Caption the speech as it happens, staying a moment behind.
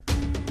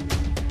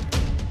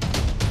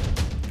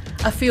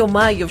A whio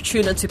mai, you've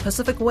tuned into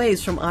Pacific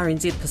Waves from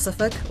RNZ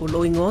Pacific, o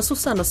loingoa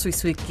Susana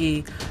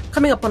Suisuiki.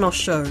 Coming up on our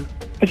show.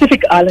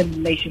 Pacific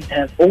Island nations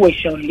have always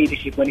shown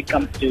leadership when it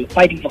comes to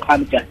fighting for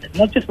climate justice,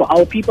 not just for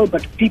our people,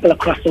 but people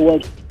across the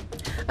world.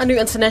 A new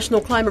international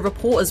climate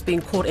report is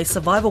being called a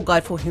survival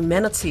guide for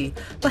humanity,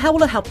 but how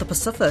will it help the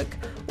Pacific?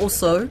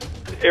 Also,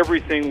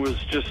 everything was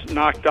just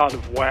knocked out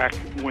of whack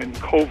when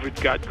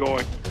COVID got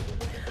going.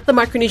 The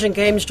Micronesian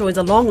Games joins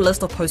a long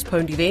list of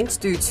postponed events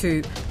due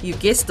to, you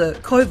guessed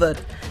it, COVID.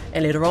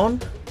 And later on,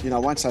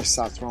 once they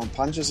start throwing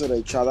punches at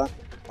each other,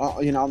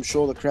 I'm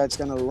sure the crowd's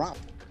going to erupt.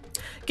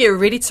 Get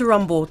ready to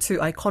rumble. Two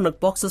iconic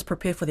boxers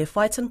prepare for their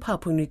fight in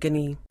Papua New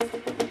Guinea.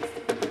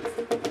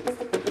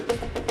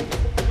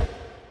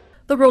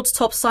 The world's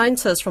top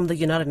scientists from the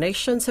United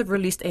Nations have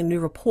released a new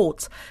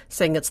report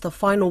saying it's the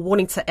final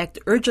warning to act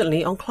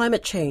urgently on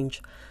climate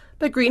change.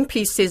 But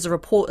Greenpeace says the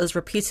report is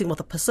repeating what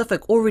the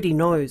Pacific already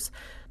knows,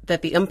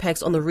 that the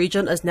impacts on the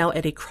region is now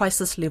at a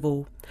crisis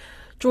level.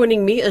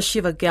 Joining me is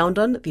Shiva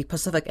Goundan, the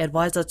Pacific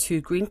advisor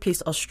to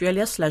Greenpeace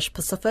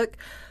Australia/Pacific.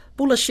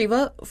 Bula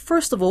Shiva,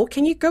 first of all,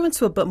 can you go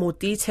into a bit more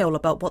detail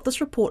about what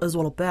this report is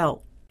all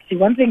about? See,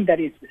 one thing that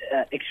is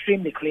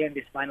extremely clear in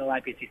this final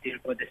IPCC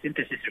report, the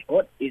synthesis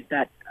report, is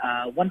that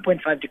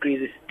 1.5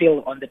 degrees is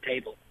still on the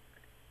table.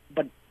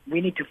 But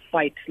we need to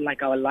fight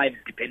like our lives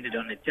depended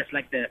on it, just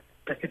like the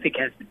Pacific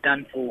has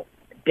done for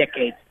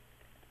decades.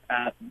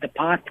 The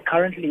path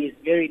currently is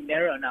very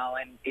narrow now,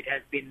 and it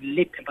has been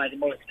lit by the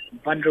most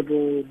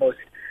vulnerable, most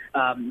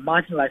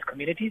marginalized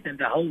communities, and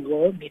the whole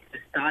world needs to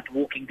start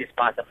walking this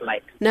path of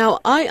light. Now,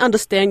 I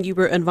understand you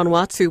were in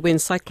Vanuatu when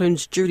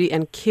Cyclones Judy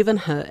and Kevin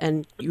hit,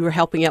 and you were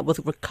helping out with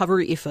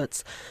recovery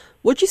efforts.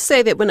 Would you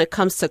say that when it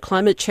comes to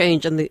climate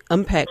change and the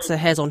impacts it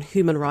has on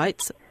human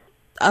rights,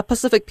 our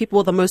Pacific people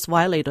are the most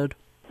violated?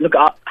 Look,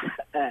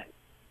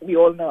 we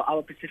all know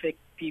our Pacific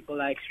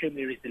people are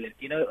extremely resilient.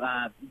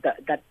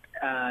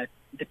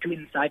 The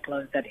twin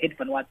cyclones that hit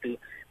Vanuatu,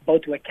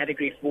 both were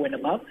Category 4 and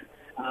above.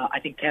 I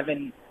think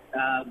Kevin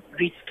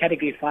reached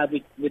Category 5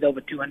 with over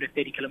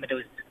 230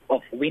 kilometers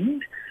of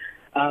wind.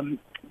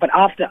 But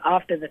after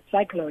the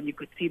cyclone, you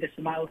could see the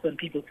smiles on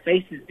people's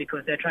faces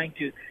because they're trying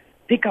to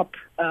pick up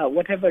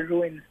whatever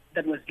ruins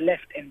that was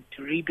left and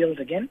to rebuild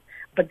again.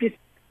 But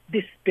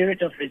this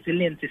spirit of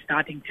resilience is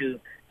starting to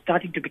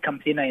become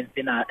thinner and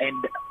thinner,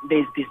 and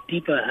there's this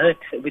deeper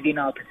hurt within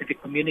our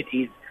Pacific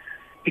communities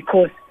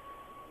because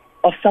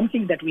of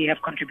something that we have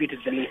contributed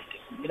the least.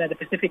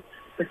 The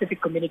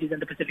Pacific communities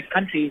and the Pacific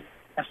countries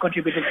have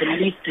contributed the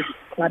least to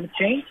climate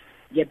change,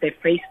 yet they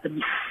face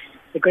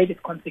the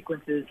greatest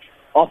consequences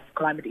of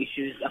climate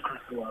issues across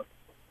the world.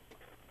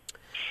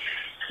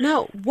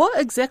 Now, what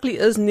exactly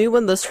is new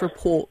in this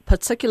report,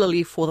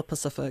 particularly for the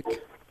Pacific?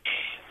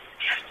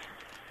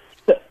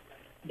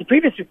 The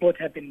previous reports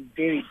have been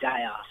very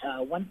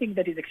dire. One thing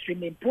that is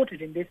extremely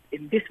important in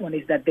this one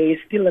is that there is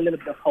still a little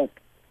bit of hope.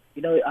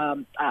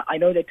 I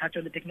know they touch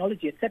on the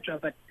technology, etc.,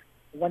 but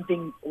one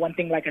thing,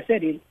 like I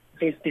said, is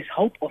there's this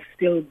hope of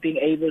still being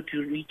able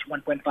to reach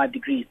 1.5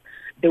 degrees.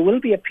 There will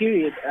be a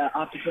period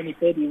after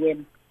 2030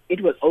 when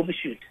it will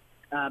overshoot.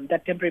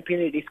 That temporary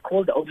period is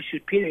called the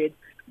overshoot period,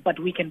 but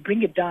we can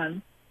bring it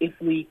down if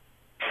we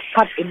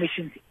cut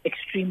emissions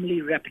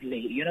extremely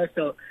rapidly.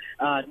 So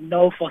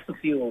no fossil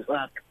fuels.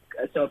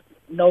 So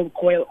no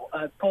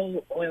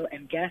coal, oil,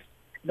 and gas,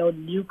 no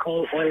new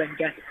coal, oil, and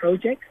gas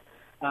projects.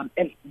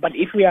 But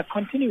if we are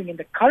continuing in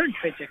the current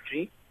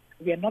trajectory,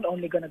 we are not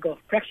only going to go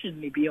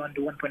fractionally beyond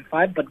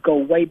 1.5, but go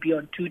way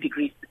beyond 2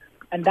 degrees.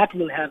 And that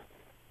will have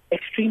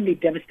extremely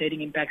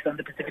devastating impacts on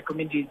the Pacific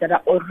communities that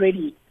are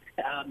already,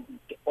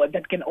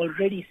 that can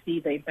already see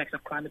the impacts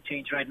of climate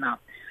change right now.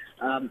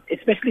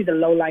 Especially the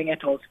low-lying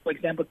atolls. For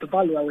example,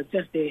 Tuvalu, I was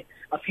just there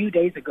a few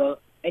days ago,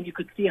 and you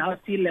could see how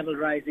sea level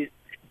rise is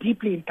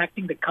deeply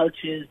impacting the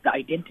cultures, the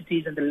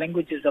identities, and the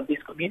languages of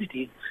these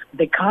communities.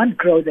 They can't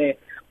grow their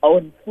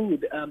own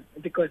food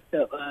because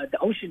the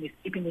ocean is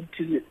seeping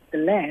into the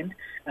land.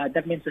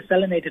 That means the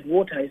salinated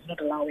water is not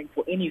allowing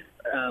for any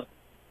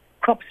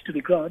crops to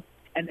be grown,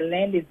 and the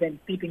land is then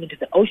seeping into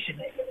the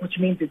ocean, which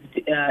means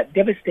it's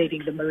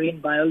devastating the marine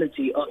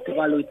biology of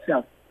Tuvalu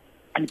itself.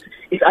 And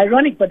it's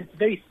ironic, but it's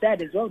very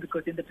sad as well,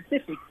 because in the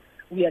Pacific,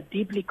 we are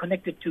deeply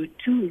connected to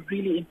two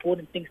really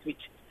important things which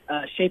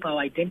shape our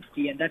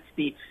identity, and that's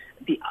the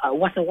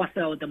wasa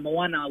wasa or the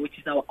moana, which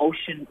is our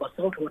ocean or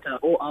saltwater,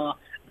 or our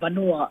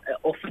vanua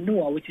or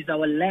fanua, which is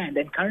our land.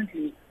 And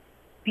currently,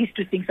 these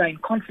two things are in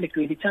conflict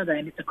with each other,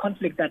 and it's a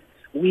conflict that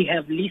we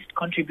have least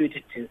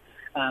contributed to.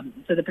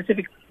 So the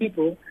Pacific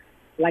people,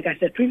 like I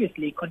said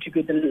previously,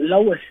 contribute the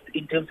lowest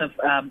in terms of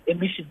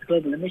emissions,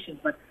 global emissions,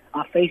 but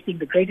are facing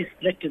the greatest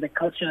threat to their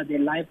culture, their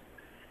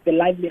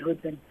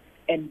livelihoods,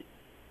 and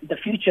the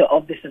future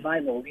of the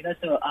survival.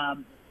 So.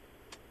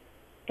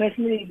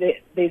 Personally,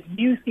 there's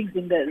new things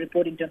in the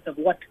report in terms of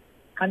what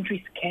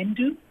countries can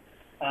do,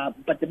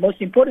 but the most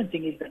important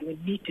thing is that we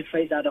need to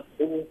phase out of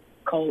all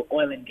coal,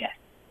 oil, and gas.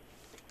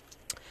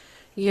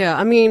 Yeah,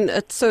 I mean,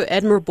 it's so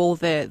admirable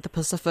that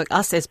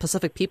us as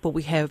Pacific people,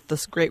 we have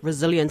this great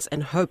resilience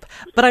and hope.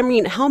 But I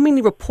mean, how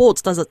many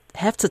reports does it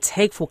have to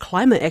take for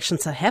climate action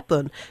to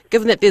happen,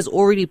 given that there's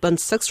already been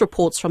 6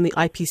 reports from the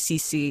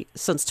IPCC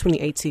since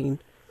 2018?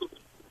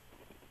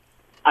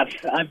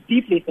 I've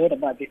deeply thought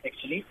about this,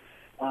 actually.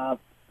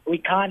 We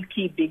can't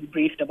keep being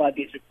briefed about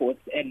these reports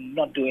and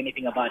not do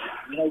anything about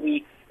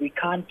it. We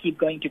can't keep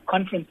going to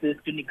conferences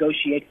to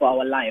negotiate for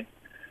our lives.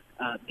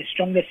 The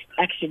strongest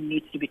action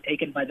needs to be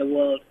taken by the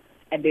world,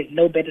 and there's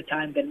no better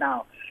time than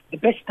now. The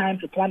best time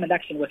for climate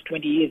action was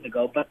 20 years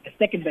ago, but the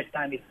second best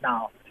time is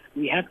now.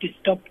 We have to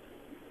stop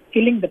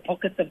filling the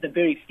pockets of the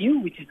very few,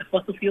 which is the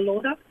fossil fuel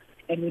order,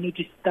 and we need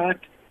to start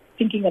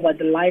thinking about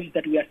the lives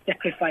that we are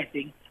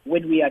sacrificing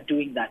when we are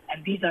doing that.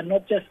 And these are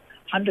not just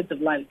hundreds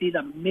of lives, these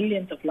are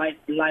millions of lives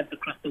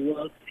across the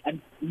world, and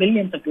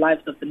millions of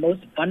lives of the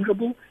most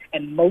vulnerable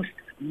and most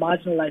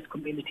marginalized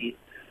communities.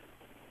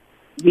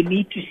 We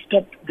need to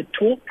stop the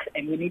talk,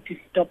 and we need to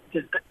stop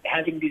just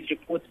having these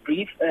reports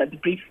the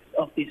briefs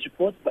of these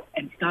reports,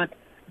 and start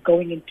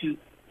going into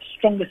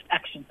strongest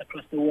actions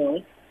across the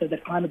world so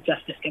that climate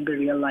justice can be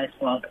realized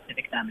for our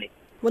Pacific family.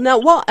 Well, now,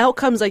 what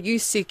outcomes are you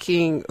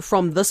seeking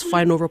from this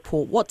final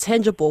report? What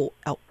tangible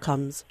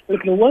outcomes?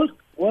 Look, the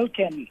world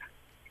can...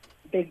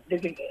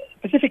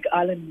 Pacific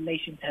Island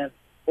nations have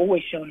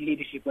always shown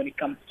leadership when it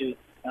comes to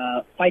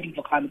fighting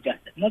for climate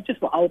justice, not just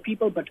for our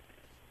people, but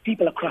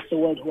people across the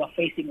world who are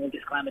facing all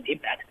this climate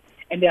impact.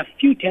 And there are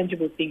few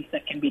tangible things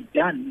that can be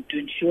done to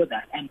ensure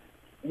that. And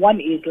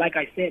one is, like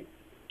I said,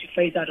 to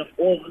phase out of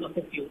all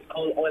fossil fuels,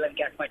 coal, oil, and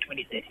gas by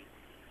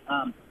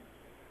 2030.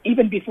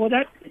 Even before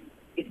that,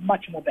 it's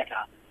much more better.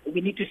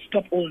 We need to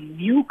stop all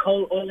new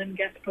coal, oil, and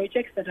gas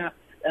projects that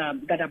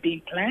are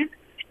being planned.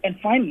 And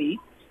finally,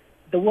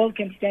 the world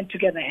can stand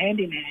together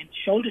hand in hand,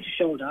 shoulder to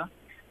shoulder,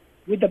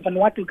 with the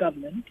Vanuatu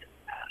government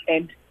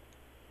and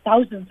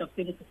thousands of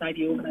civil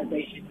society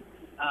organizations,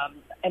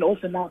 and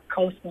also now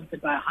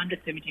co-sponsored by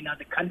 117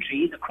 other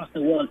countries across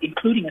the world,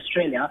 including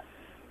Australia,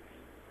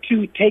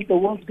 to take the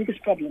world's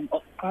biggest problem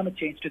of climate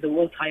change to the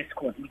world's highest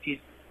court, which is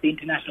the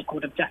International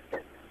Court of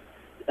Justice.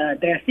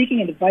 They are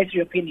seeking an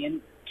advisory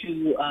opinion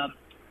to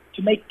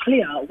make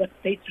clear what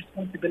states'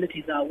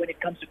 responsibilities are when it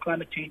comes to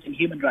climate change and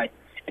human rights.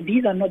 And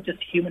these are not just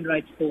human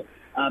rights for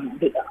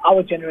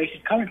our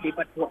generation currently,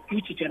 but for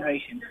future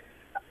generations.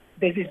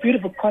 There's this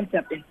beautiful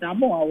concept in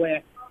Samoa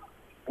where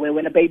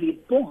when a baby is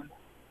born,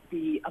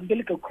 the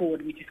umbilical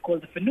cord, which is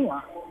called the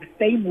whenua, the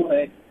same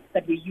word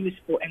that we use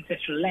for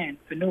ancestral land,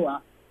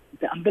 whenua,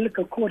 the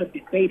umbilical cord of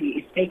this baby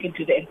is taken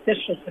to the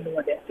ancestral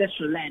whenua, the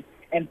ancestral land,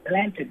 and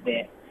planted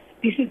there.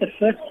 This is the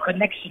first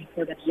connection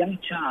for that young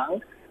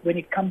child when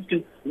it comes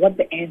to what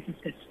the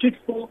ancestors stood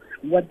for,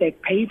 what they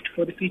paved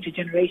for the future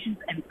generations,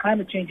 and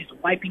climate change is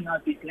wiping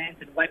out these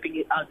lands and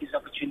wiping out these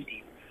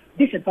opportunities.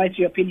 This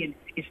advisory opinion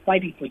is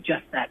fighting for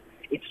just that.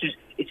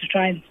 It's to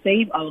try and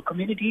save our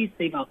communities,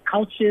 save our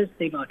cultures,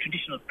 save our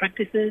traditional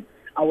practices,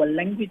 our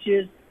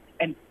languages,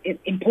 and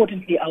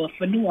importantly, our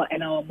whenua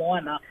and our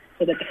moana,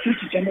 so that the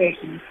future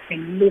generations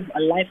can live a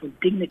life of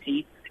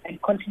dignity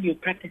and continue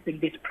practicing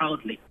this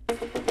proudly.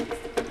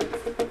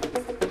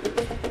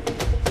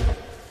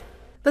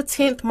 The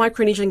 10th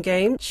Micronesian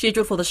Games,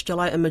 scheduled for this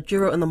July in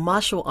Majuro in the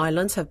Marshall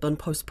Islands, have been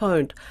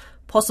postponed,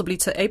 possibly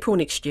to April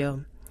next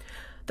year.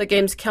 The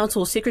Games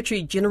Council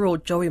Secretary General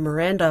Joey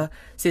Miranda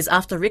says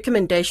after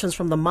recommendations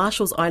from the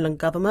Marshalls Island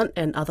government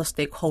and other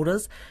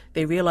stakeholders,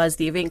 they realise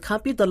the event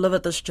can't be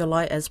delivered this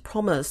July as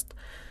promised.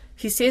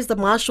 He says the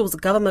Marshalls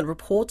government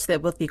reports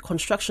that with the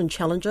construction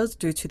challenges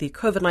due to the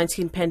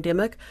COVID-19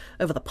 pandemic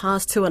over the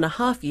past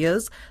 2.5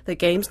 years, the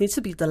Games need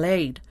to be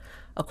delayed.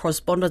 A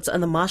correspondent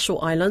in the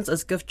Marshall Islands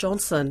is Giff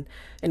Johnson,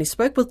 and he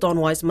spoke with Don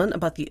Wiseman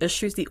about the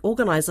issues the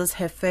organisers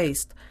have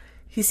faced.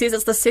 He says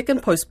it's the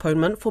second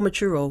postponement for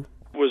Majuro.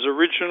 Was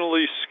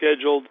originally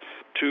scheduled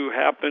to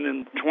happen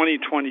in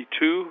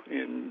 2022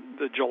 in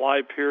the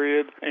July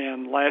period,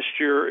 and last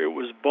year it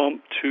was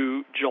bumped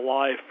to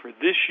July for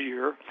this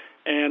year,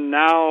 and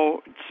now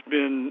it's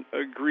been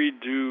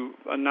agreed to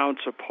announce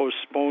a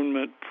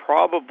postponement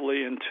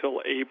probably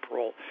until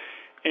April.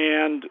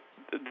 And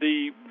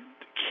the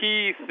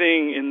key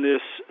thing in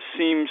this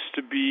seems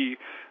to be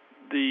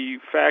the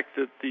fact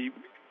that the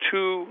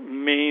two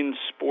main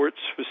sports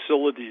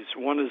facilities,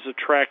 one is a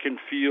track and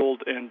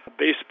field and a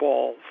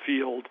baseball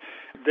field,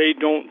 they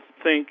don't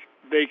think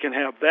they can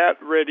have that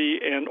ready,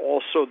 and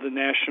also the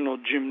National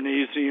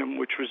Gymnasium,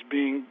 which was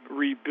being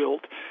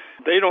rebuilt,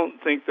 they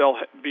don't think they'll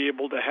be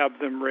able to have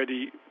them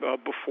ready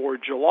before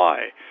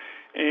July.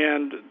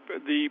 And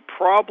the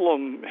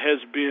problem has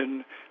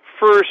been,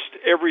 first,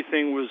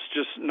 everything was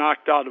just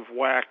knocked out of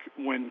whack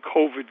when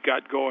COVID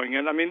got going.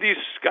 And I mean, these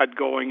got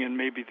going in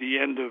maybe the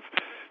end of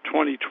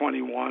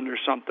 2021 or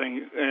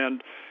something,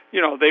 and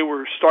they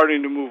were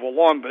starting to move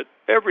along, but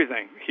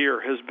everything here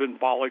has been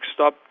bollocksed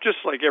up, just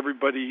like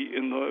everybody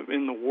in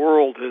the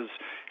world has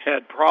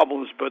had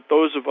problems. But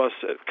those of us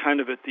kind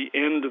of at the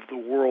end of the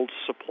world's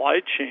supply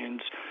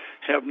chains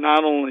have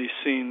not only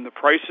seen the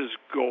prices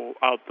go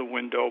out the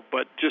window,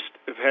 but just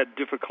have had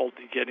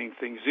difficulty getting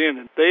things in.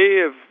 And they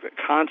have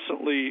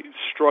constantly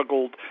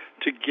struggled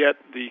to get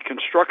the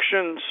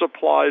construction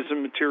supplies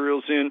and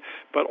materials in,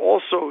 but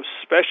also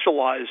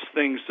specialized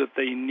things that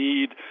they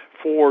need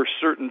for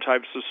certain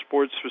types of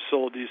sports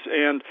facilities.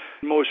 And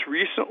most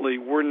recently,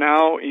 we're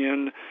now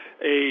in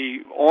a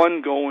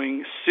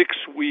ongoing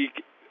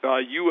 6-week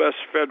U.S.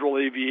 Federal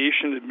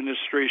Aviation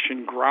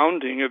Administration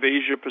grounding of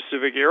Asia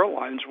Pacific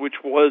Airlines, which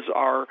was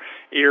our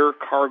air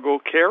cargo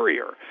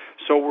carrier.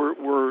 So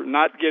we're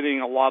not getting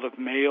a lot of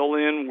mail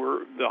in.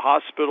 The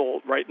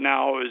hospital right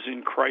now is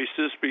in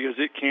crisis because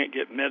it can't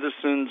get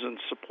medicines and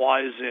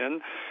supplies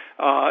in.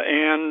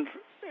 And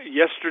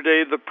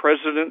yesterday, the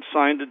president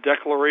signed a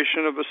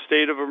declaration of a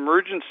state of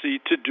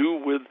emergency to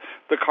do with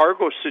the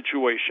cargo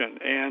situation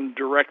and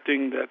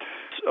directing that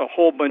a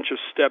whole bunch of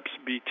steps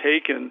be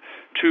taken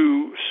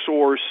to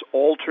source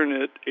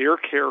alternate air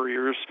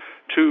carriers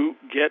to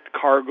get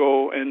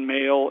cargo and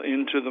mail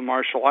into the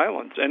Marshall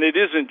Islands. And it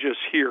isn't just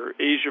here.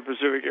 Asia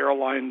Pacific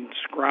Airlines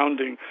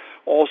grounding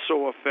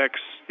also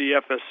affects the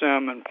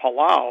FSM and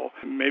Palau,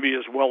 maybe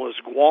as well as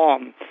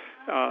Guam.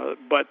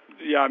 But,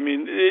 yeah, I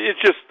mean,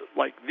 it's just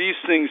like these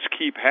things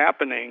keep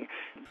happening.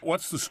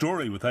 What's the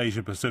story with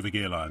Asia Pacific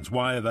Airlines?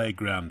 Why are they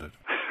grounded?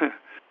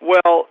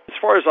 Well, as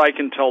far as I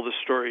can tell the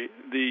story,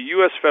 the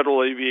U.S.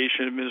 Federal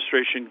Aviation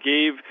Administration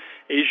gave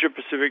Asia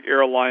Pacific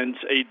Airlines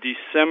a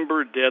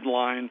December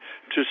deadline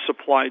to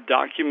supply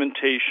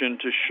documentation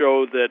to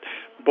show that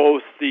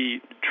both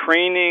the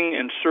training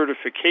and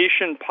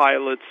certification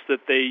pilots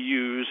that they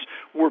use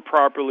were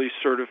properly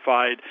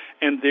certified,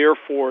 and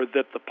therefore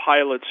that the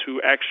pilots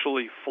who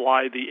actually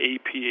fly the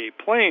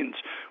APA planes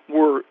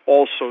were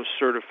also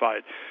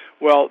certified.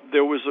 Well,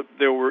 there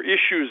were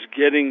issues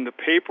getting the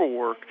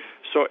paperwork,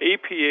 so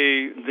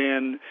APA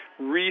then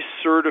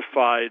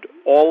recertified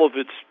all of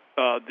its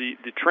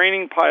the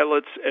training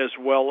pilots as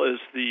well as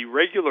the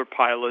regular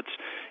pilots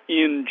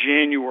in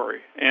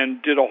January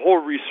and did a whole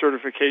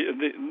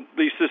recertification. At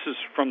least this is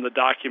from the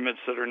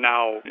documents that are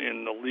now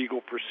in the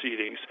legal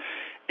proceedings.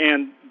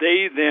 And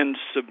they then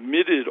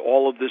submitted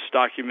all of this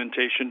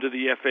documentation to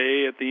the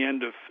FAA at the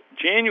end of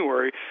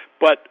January,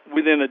 but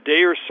within a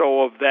day or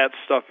so of that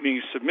stuff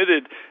being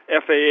submitted,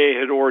 FAA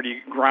had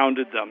already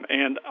grounded them.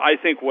 And I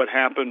think what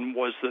happened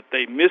was that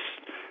they missed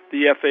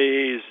the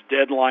FAA's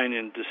deadline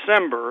in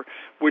December,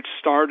 which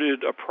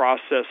started a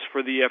process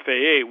for the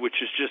FAA,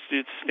 which is just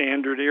its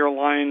standard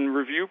airline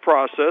review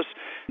process.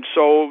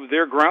 So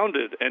they're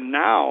grounded, and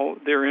now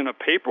they're in a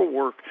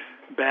paperwork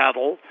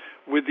battle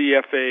with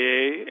the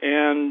FAA,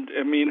 and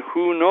I mean,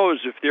 who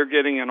knows if they're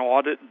getting an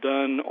audit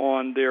done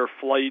on their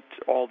flight,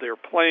 all their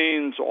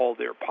planes, all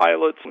their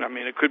pilots. I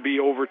mean, it could be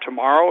over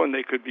tomorrow and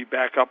they could be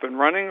back up and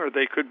running, or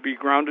they could be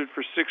grounded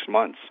for 6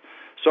 months.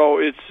 So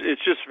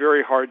it's just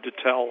very hard to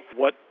tell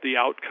what the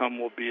outcome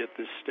will be at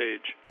this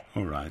stage.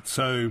 All right,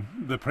 so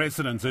the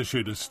President's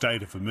issued a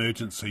state of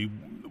emergency.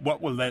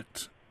 What will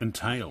that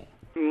entail?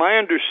 My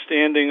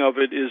understanding of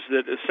it is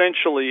that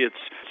essentially it's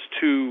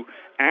to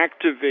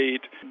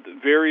activate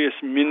various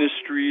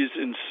ministries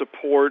in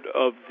support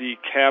of the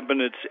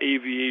Cabinet's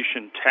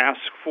Aviation Task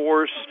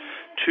Force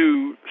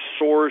to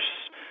source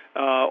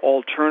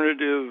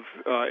alternative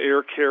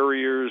air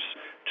carriers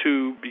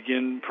to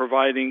begin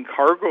providing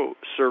cargo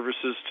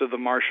services to the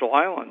Marshall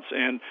Islands.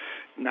 And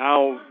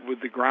now,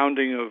 with the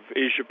grounding of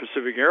Asia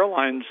Pacific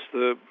Airlines,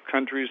 the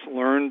country's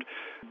learned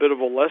a bit of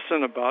a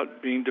lesson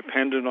about being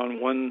dependent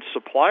on one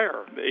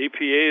supplier. The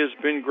APA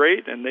has been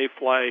great, and they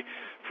fly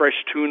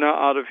fresh tuna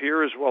out of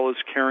here as well as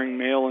carrying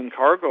mail and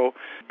cargo.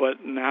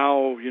 But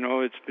now,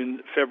 it's been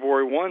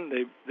February 1,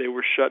 they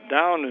were shut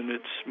down, and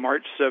it's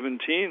March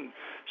 17.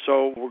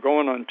 So we're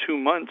going on 2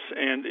 months,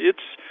 and it's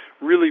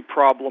really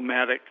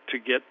problematic to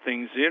get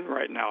things in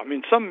right now. I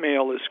mean, some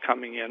mail is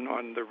coming in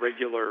on the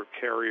regular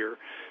carrier,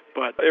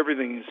 but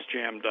everything's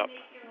jammed up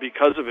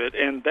because of it,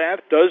 and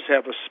that does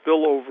have a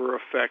spillover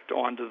effect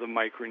onto the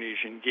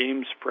Micronesian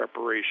Games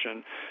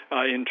preparation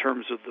in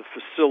terms of the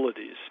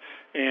facilities.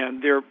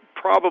 And there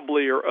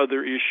probably are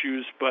other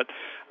issues, but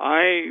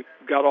I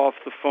got off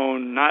the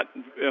phone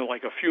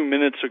like a few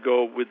minutes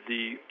ago with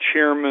the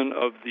chairman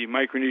of the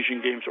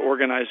Micronesian Games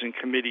Organizing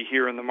Committee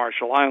here in the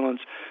Marshall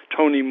Islands,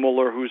 Tony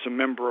Muller, who's a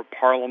member of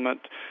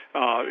Parliament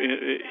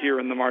here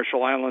in the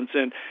Marshall Islands,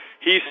 and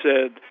he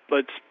said,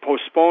 let's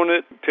postpone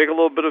it, take a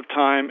little bit of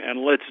time,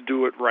 and let's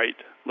do it right.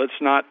 Let's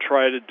not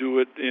try to do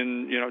it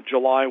in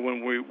July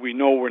when we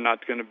know we're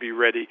not going to be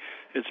ready.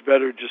 It's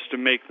better just to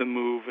make the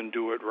move and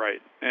do it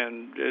right.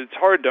 And it's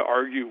hard to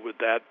argue with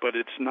that, but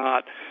it's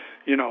not,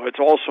 it's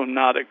also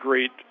not a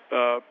great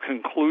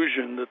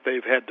conclusion that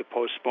they've had to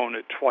postpone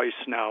it twice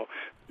now.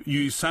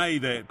 You say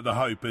that the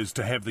hope is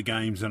to have the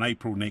Games in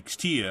April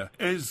next year.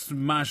 Is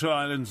Marshall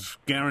Islands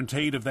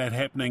guaranteed of that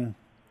happening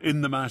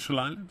in the Marshall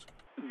Islands?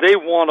 They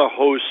want to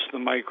host the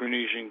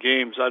Micronesian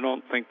Games. I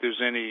don't think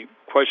there's any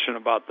question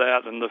about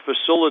that. And the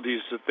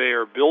facilities that they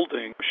are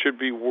building should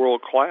be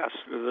world class.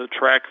 The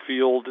track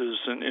field is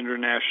an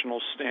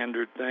international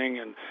standard thing,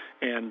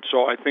 and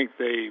so I think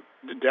they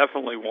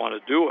definitely want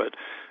to do it,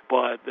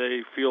 but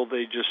they feel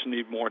they just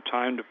need more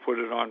time to put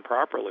it on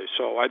properly.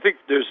 So I think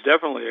there's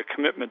definitely a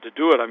commitment to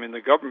do it. I mean,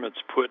 the government's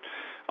put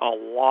a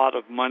lot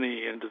of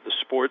money into the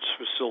sports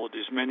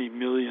facilities, many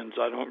millions,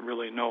 I don't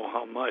really know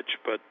how much,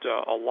 but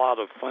a lot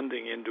of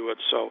funding into it.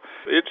 So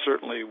it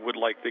certainly would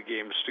like the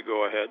games to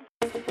go ahead.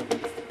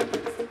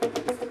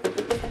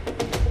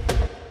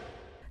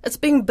 It's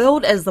being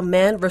billed as the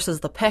Man versus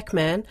the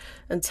Pac-Man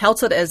and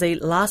touted as a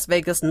Las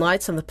Vegas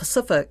Nights in the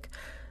Pacific.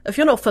 If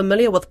you're not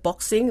familiar with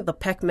boxing, the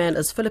Pac-Man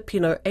is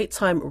Filipino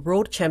 8-time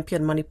world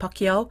champion Manny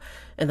Pacquiao,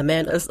 and the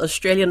Man is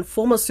Australian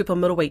former super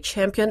middleweight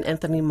champion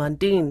Anthony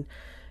Mundine,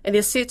 and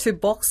they're set to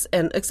box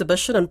an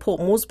exhibition in Port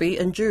Moresby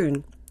in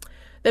June.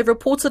 They've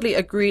reportedly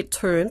agreed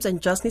terms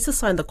and just need to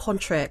sign the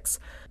contracts.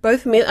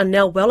 Both men are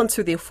now well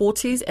into their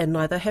 40s and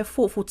neither have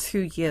fought for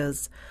 2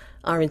 years.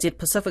 RNZ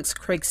Pacific's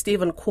Craig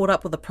Stephen caught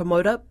up with the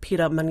promoter,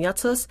 Peter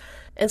Maniatis,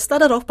 and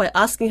started off by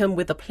asking him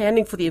where the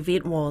planning for the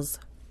event was.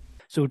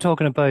 So we're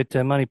talking about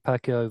Manny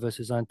Pacquiao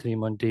versus Anthony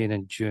Mundine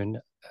in June.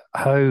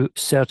 How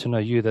certain are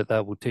you that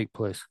that will take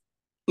place?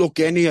 Look,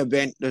 any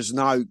event, there's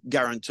no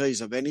guarantees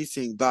of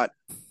anything, but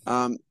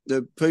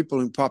the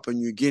people in Papua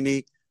New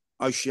Guinea,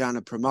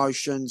 Oceania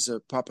Promotions, the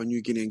Papua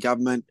New Guinean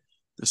government,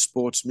 the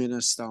Sports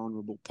Minister,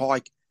 Honourable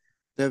Pike,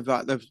 they've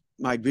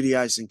made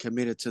videos and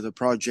committed to the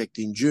project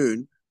in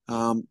June.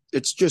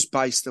 It's just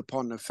based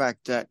upon the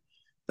fact that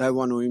they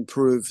want to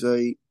improve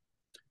the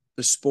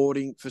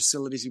sporting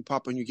facilities in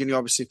Papua New Guinea.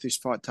 Obviously, if this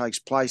fight takes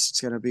place,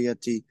 it's going to be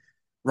at the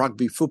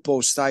rugby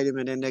football stadium,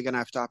 and then they're going to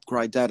have to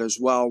upgrade that as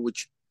well,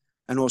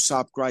 and also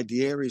upgrade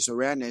the areas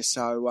around there.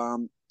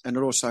 So, and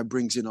it also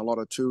brings in a lot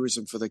of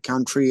tourism for the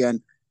country,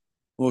 and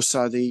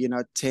also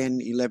the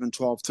 10, 11,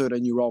 12,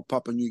 13-year-old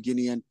Papua New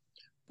Guinean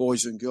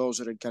boys and girls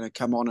that are going to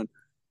come on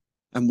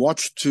and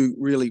watch two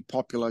really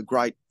popular,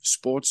 great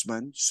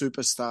sportsmen,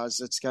 superstars.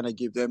 That's going to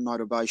give them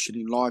motivation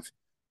in life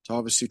to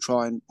obviously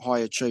try and high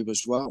achieve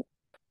as well.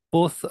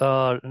 Both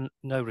are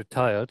now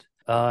retired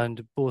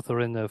and both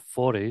are in their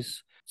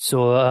 40s.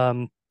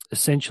 So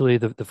essentially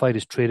the fight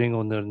is trading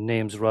on their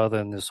names rather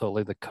than the sort of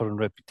like the current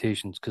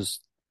reputations, because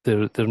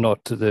they're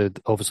not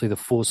obviously the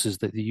forces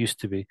that they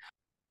used to be.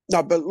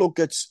 No, but look,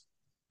 it's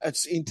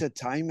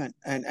entertainment.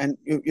 And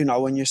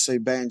when you see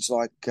bands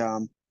like,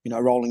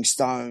 Rolling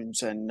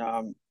Stones and,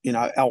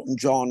 Elton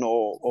John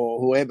or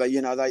whoever,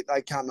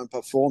 they come and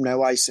perform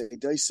now,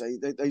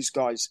 AC/DC. These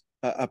guys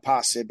are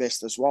past their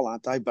best as well,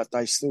 aren't they? But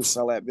they still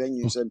sell out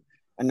venues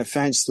and the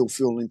fans still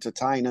feel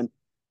entertained. And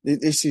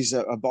this is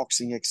a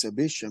boxing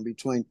exhibition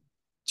between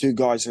two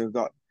guys who have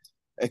got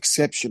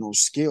exceptional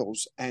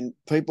skills, and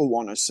people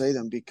want to see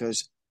them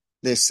because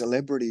they're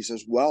celebrities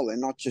as well. They're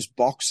not just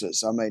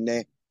boxers. I mean,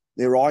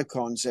 they're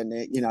icons and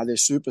they're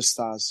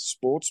superstars,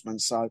 sportsmen.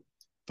 So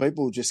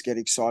people just get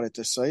excited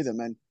to see them.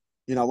 And,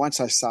 once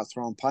they start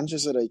throwing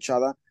punches at each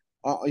other,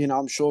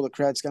 I'm sure the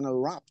crowd's going to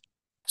erupt.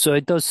 So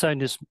it does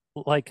sound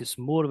like it's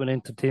more of an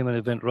entertainment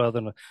event rather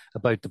than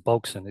about the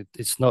boxing.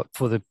 It's not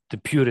for the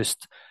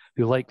purist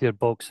who like their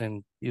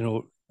boxing,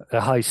 a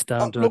high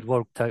standard,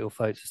 world title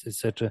fights,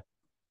 etc.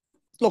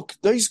 Look,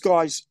 these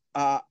guys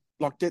are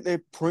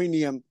they're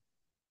premium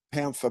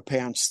pound for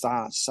pound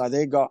stars. So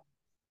they've got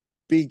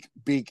big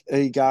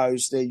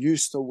egos. They're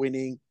used to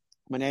winning.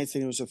 I mean,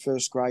 Anthony was a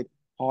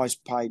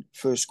highest paid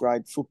first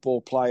grade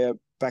football player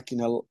back in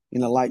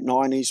the late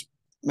 90s.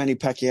 Manny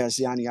Pacquiao is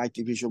the only 8th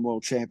division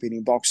world champion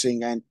in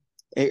boxing, and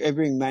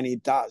everything Manny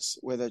does,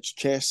 whether it's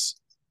chess,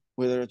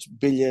 whether it's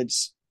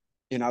billiards,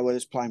 whether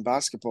it's playing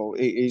basketball,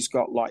 he's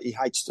got he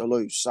hates to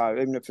lose. So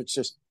even if it's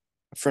just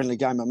a friendly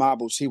game of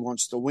marbles, he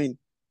wants to win.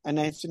 And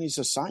Anthony's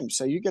the same.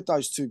 So you get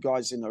those two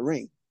guys in the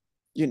ring,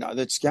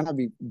 that's going to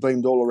be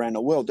beamed all around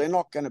the world. They're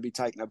not going to be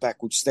taking a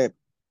backward step.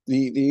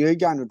 The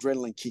ego and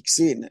adrenaline kicks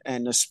in,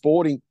 and the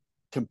sporting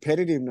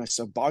competitiveness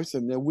of both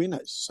of them, they're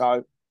winners.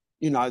 So,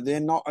 they're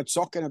not, it's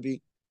not going to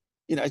be,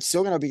 it's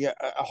still going to be a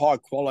high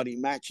quality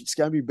match. It's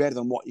going to be better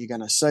than what you're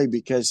going to see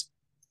because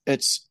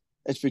it's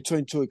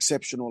between two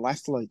exceptional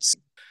athletes.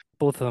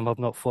 Both of them have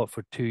not fought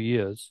for 2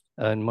 years,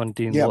 and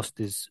Mundine lost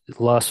his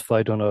last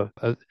fight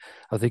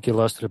I think he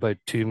lasted about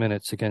 2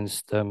 minutes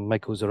against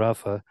Michael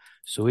Zarafa.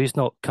 So he's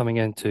not coming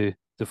into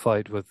the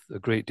fight with a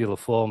great deal of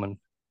form,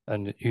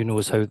 and who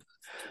knows how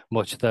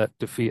much that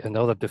defeat and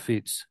other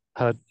defeats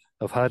have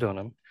had on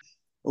him.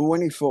 Well,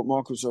 when he fought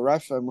Michael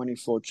Zarafa and when he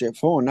fought Jeff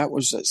Horn, that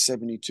was at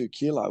 72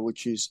 kilo,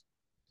 which is,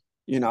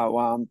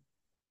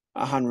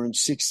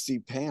 160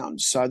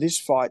 pounds. So this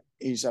fight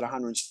is at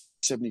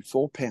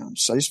 174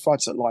 pounds. So this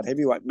fight's at light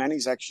heavyweight.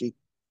 Manny's actually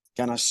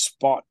going to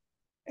spot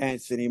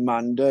Anthony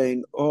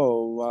Mundine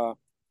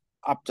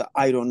up to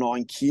 8 or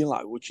 9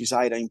 kilo, which is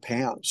 18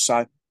 pounds.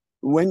 So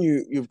when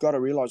you've got to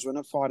realise when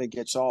a fighter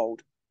gets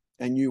old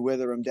and you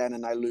weather them down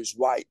and they lose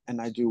weight and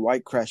they do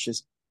weight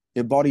crashes,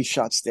 their body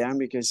shuts down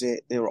because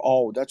they're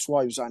old. That's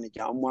why he was only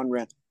going one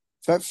round.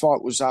 If that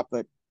fight was up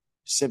at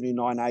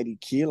 79, 80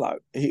 kilo.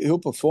 He'll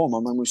perform. I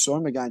mean, we saw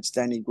him against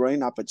Danny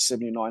Green up at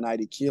 79,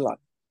 80 kilo.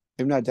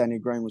 Even though Danny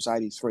Green was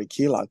 83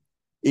 kilo,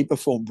 he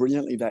performed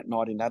brilliantly that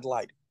night in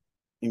Adelaide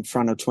in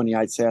front of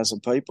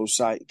 28,000 people.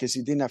 So, because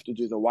he didn't have to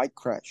do the weight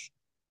crash.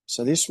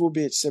 So this will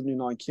be at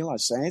 79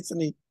 kilos. So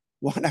Anthony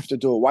won't have to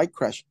do a weight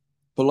crash.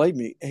 Believe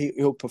me,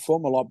 he'll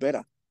perform a lot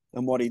better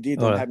than what he did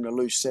than having to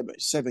lose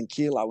 7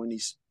 kilo in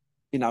his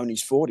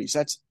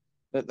 40s.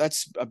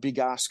 That's a big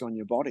ask on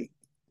your body.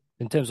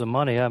 In terms of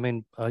money, I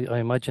mean, I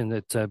imagine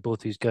that both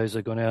these guys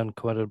are going to earn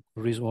quite a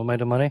reasonable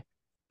amount of money.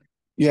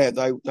 Yeah,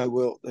 they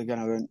will. They're going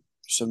to earn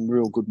some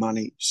real good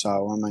money.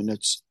 So, I mean,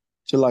 it's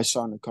till they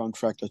sign the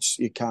contract,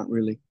 you can't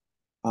really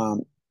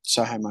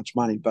say how much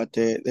money, but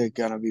they're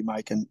going to be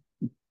making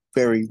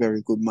very,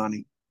 very good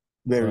money.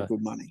 Very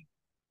good money.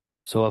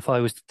 So if I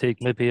was to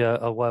take maybe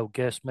a wild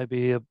guess,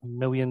 maybe $1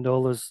 million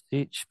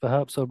each,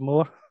 perhaps, or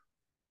more?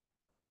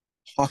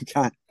 I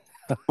can't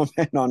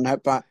comment on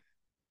that, but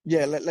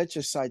yeah, let's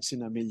just say it's in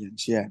the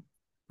millions, yeah.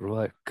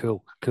 Right,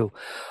 cool.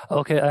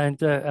 Okay,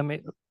 and I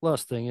mean,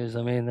 last thing is,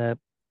 I mean,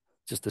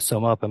 just to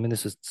sum up, I mean,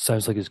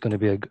 sounds like it's going to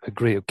be a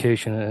great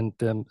occasion and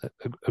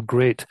a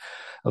great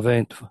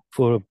event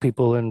for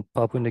people in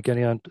Papua New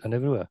Guinea and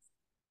everywhere.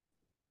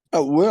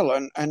 It will,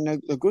 and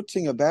the good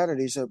thing about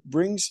it is it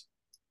brings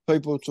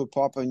people to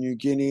Papua New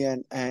Guinea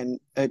and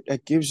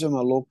it gives them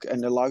a look,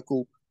 and the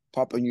local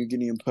Papua New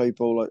Guinean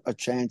people a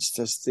chance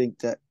to think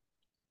that,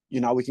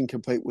 we can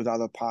compete with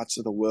other parts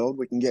of the world.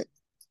 We can get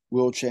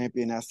world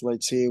champion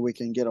athletes here. We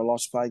can get a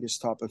Las Vegas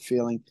type of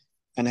feeling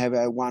and have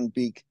our one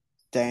big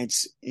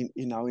dance in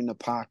the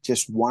park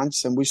just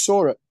once. And we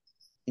saw it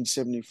in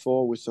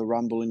 74 with the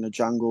Rumble in the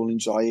Jungle in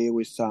Zaire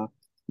with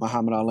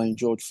Muhammad Ali and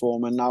George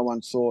Foreman. No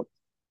one thought,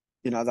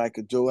 they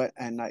could do it,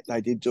 and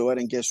they did do it.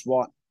 And guess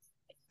what?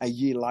 A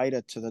year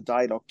later to the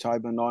date,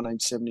 October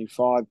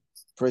 1975,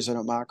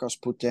 President Marcos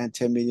put down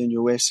 $10 million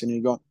US, and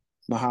he got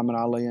Muhammad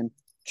Ali and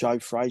Joe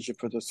Frazier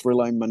for the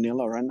Thriller in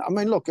Manila. And I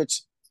mean, look,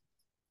 it's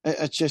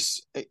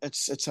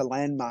a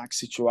landmark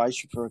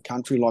situation for a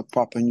country like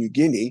Papua New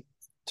Guinea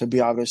to be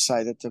able to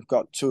say that they've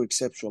got two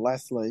exceptional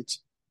athletes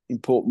in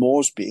Port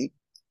Moresby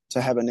to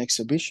have an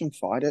exhibition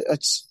fight.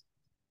 It's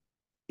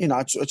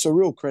a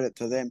real credit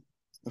to them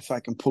if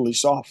they can pull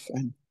this off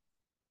and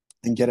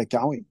get it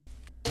going.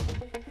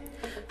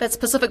 That's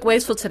Pacific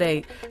Waves for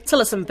today. To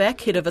listen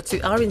back, head over to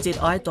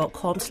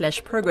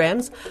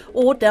rnzi.com/programs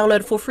or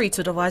download for free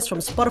to device from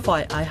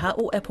Spotify, iHeart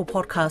or Apple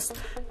Podcasts.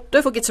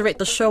 Don't forget to rate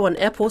the show on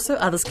Apple so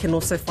others can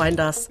also find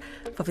us.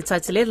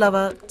 Whawhitai te le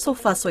lawa, tō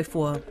whāsoi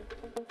fua.